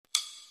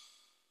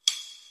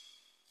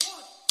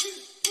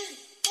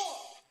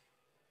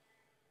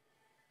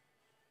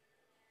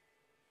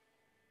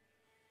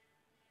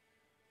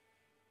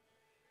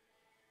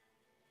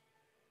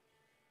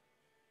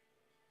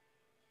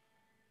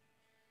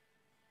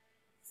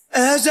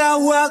As I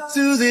walk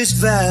through this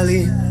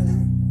valley,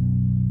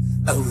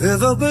 a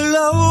river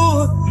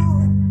below,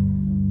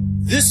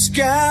 the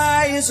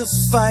sky is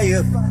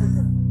afire,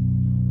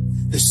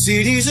 the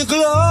city's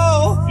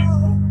aglow,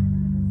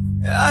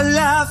 a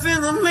life in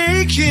the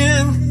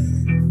making,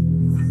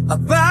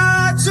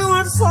 about to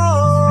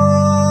unfold.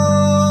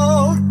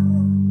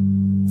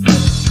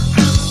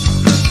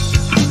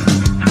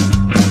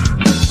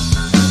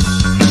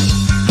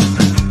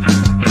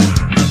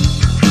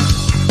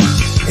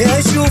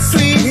 As your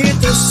feet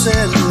hit the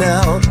sand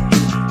now,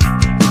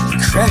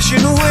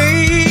 crashing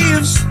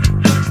waves,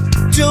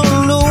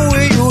 don't know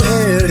where you're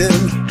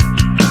heading,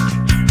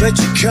 but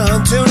you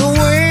can't turn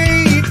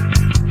away.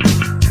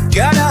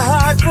 Got a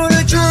heart full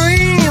of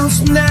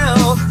dreams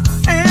now,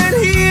 and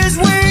here's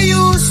where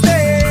you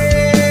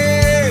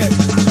stay.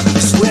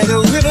 It's where the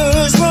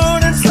river's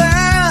running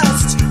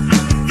fast,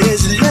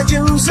 there's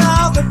legends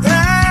of the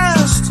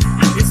past,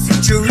 your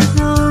future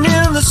written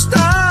in the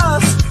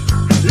stars.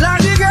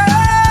 Like you go,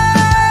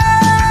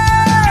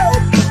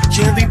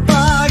 can't be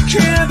bought,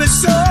 can't be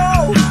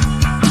sold,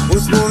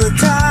 with more than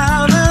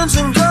diamonds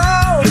and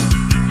gold.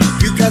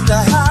 You got the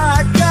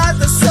heart, got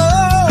the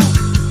soul,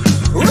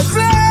 with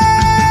flame.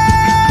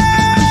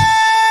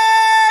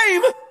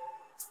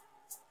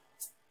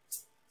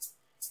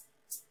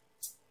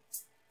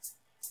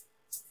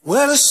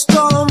 Where the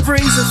storm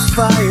brings a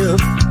fire,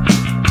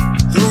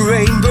 the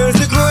rain burns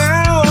the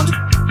ground,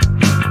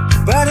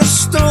 but a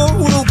storm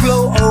will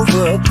blow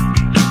over,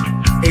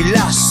 a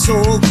lost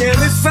soul can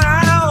be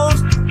found.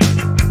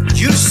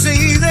 You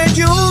say that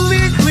you'll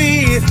meet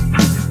me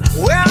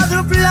where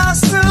the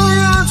blossom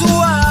runs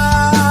wild.